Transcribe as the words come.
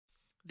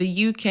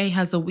The UK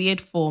has a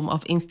weird form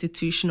of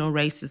institutional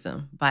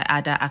racism by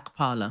Ada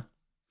Akpala.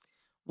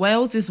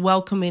 Wales is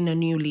welcoming a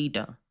new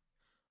leader.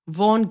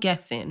 Vaughan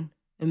Gething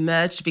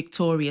emerged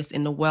victorious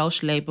in the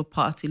Welsh Labour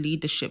Party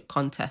leadership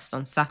contest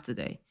on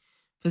Saturday,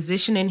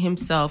 positioning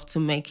himself to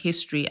make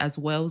history as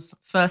Wales'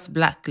 first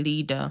black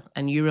leader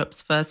and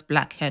Europe's first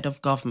black head of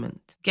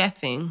government.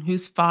 Gething,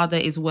 whose father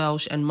is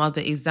Welsh and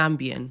mother is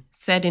Zambian,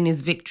 said in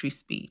his victory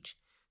speech,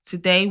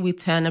 "Today we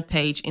turn a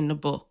page in the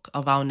book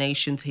of our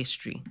nation's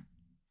history."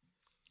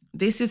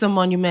 This is a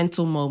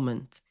monumental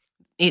moment.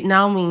 It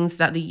now means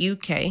that the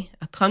UK,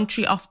 a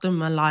country often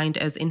maligned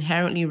as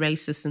inherently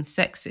racist and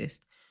sexist,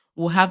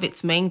 will have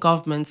its main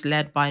governments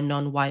led by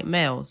non-white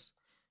males.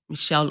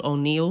 Michelle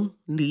O'Neill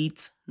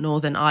leads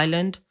Northern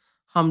Ireland,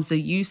 Hamza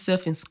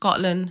Yousaf in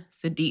Scotland,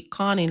 Sadiq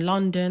Khan in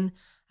London,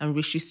 and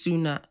Rishi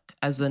Sunak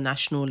as the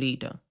national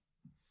leader.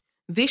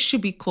 This should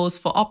be cause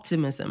for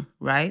optimism,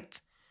 right?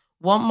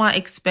 One might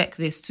expect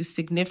this to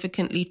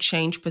significantly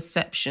change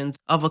perceptions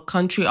of a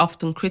country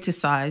often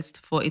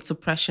criticized for its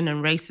oppression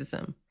and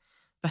racism.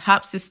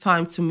 Perhaps it's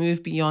time to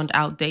move beyond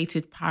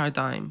outdated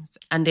paradigms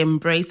and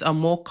embrace a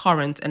more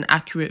current and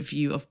accurate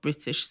view of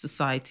British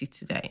society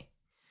today.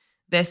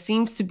 There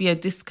seems to be a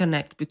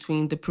disconnect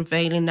between the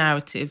prevailing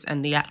narratives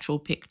and the actual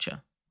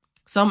picture.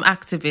 Some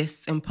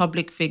activists and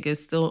public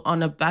figures still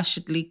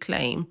unabashedly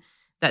claim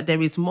that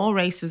there is more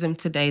racism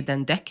today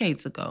than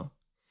decades ago.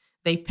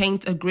 They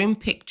paint a grim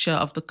picture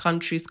of the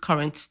country's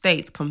current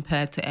state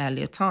compared to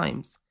earlier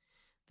times.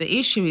 The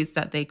issue is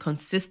that they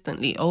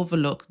consistently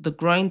overlook the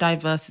growing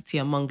diversity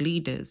among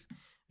leaders,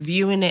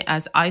 viewing it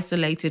as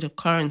isolated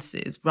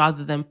occurrences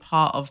rather than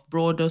part of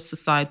broader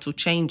societal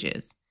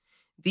changes.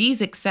 These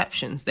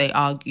exceptions, they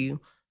argue,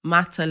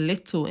 matter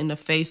little in the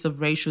face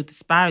of racial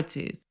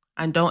disparities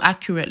and don't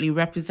accurately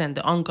represent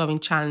the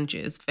ongoing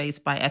challenges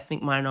faced by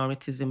ethnic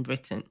minorities in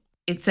Britain.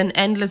 It's an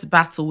endless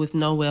battle with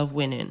no way of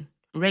winning.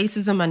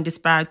 Racism and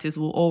disparities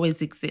will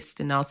always exist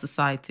in our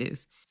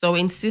societies, so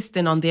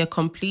insisting on their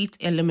complete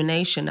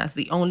elimination as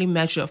the only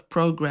measure of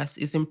progress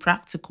is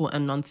impractical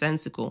and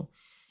nonsensical.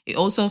 It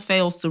also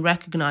fails to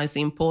recognize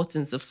the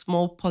importance of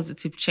small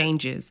positive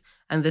changes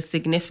and the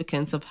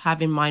significance of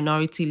having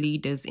minority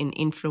leaders in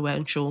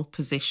influential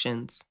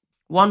positions.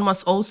 One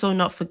must also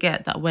not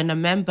forget that when a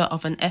member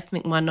of an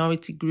ethnic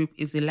minority group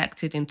is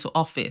elected into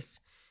office,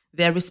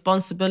 their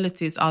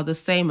responsibilities are the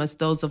same as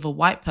those of a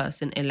white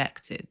person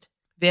elected.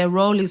 Their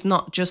role is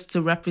not just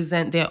to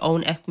represent their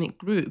own ethnic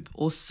group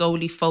or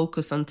solely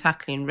focus on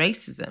tackling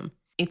racism.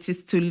 It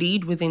is to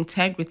lead with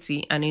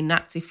integrity and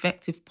enact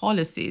effective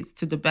policies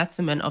to the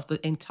betterment of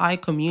the entire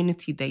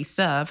community they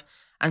serve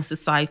and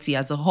society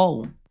as a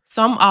whole.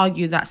 Some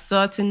argue that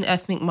certain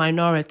ethnic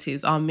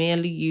minorities are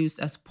merely used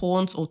as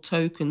pawns or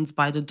tokens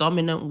by the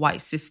dominant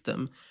white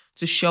system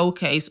to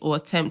showcase or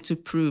attempt to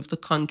prove the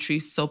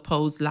country's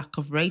supposed lack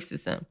of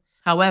racism.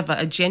 However,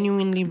 a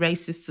genuinely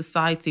racist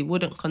society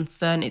wouldn't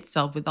concern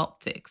itself with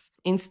optics.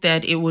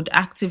 Instead, it would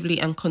actively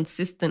and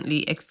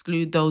consistently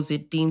exclude those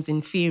it deems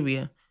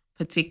inferior,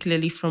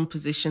 particularly from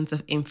positions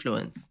of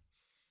influence.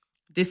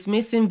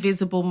 Dismissing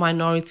visible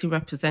minority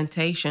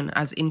representation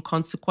as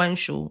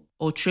inconsequential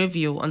or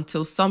trivial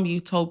until some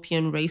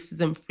utopian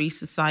racism-free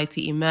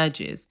society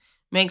emerges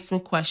makes me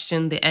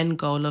question the end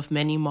goal of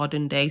many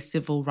modern-day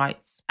civil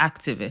rights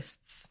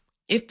activists.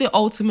 If the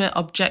ultimate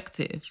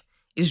objective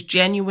is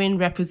genuine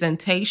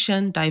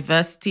representation,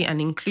 diversity, and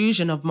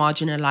inclusion of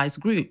marginalized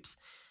groups,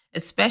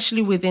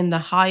 especially within the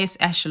highest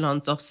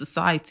echelons of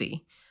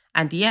society,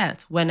 and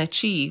yet, when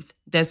achieved,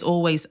 there's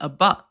always a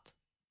but,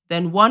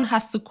 then one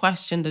has to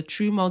question the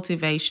true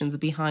motivations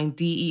behind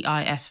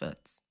DEI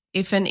efforts.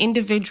 If an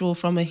individual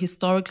from a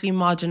historically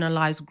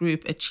marginalized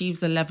group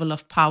achieves a level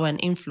of power and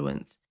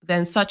influence,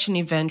 then such an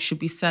event should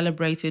be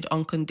celebrated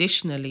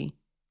unconditionally,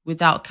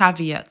 without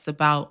caveats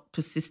about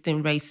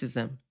persisting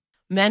racism.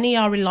 Many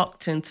are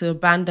reluctant to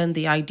abandon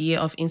the idea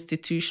of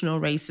institutional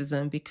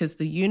racism because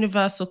the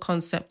universal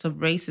concept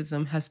of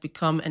racism has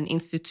become an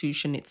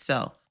institution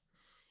itself.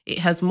 It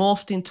has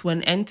morphed into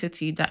an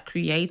entity that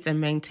creates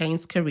and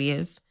maintains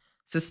careers,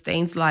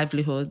 sustains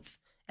livelihoods,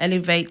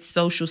 elevates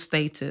social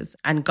status,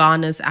 and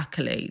garners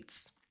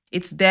accolades.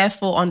 It's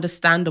therefore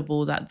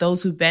understandable that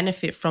those who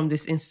benefit from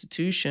this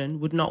institution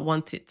would not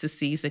want it to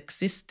cease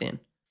existing.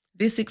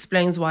 This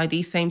explains why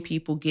these same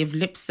people give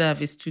lip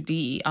service to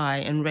DEI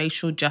and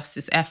racial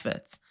justice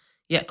efforts,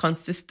 yet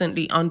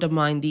consistently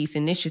undermine these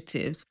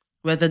initiatives,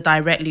 whether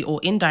directly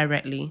or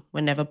indirectly,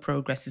 whenever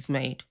progress is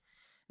made.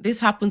 This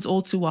happens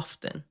all too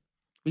often.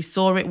 We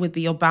saw it with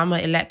the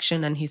Obama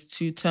election and his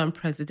 2-term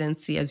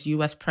presidency as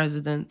US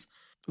president.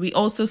 We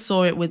also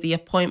saw it with the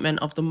appointment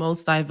of the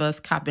most diverse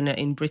cabinet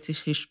in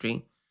British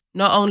history.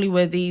 Not only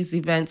were these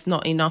events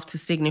not enough to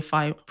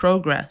signify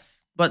progress,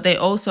 but they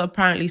also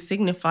apparently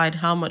signified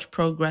how much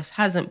progress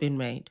hasn't been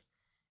made.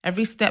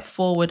 Every step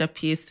forward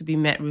appears to be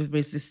met with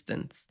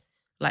resistance.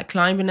 Like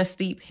climbing a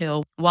steep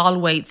hill, while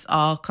weights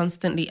are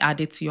constantly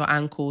added to your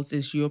ankles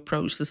as you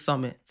approach the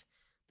summit.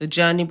 The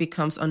journey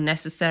becomes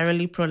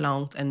unnecessarily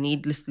prolonged and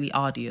needlessly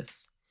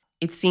arduous.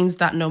 It seems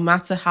that no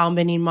matter how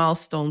many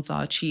milestones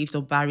are achieved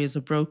or barriers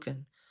are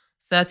broken,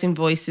 certain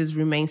voices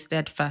remain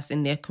steadfast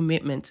in their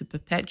commitment to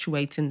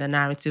perpetuating the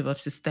narrative of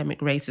systemic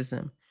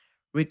racism,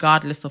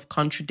 regardless of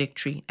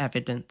contradictory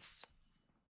evidence.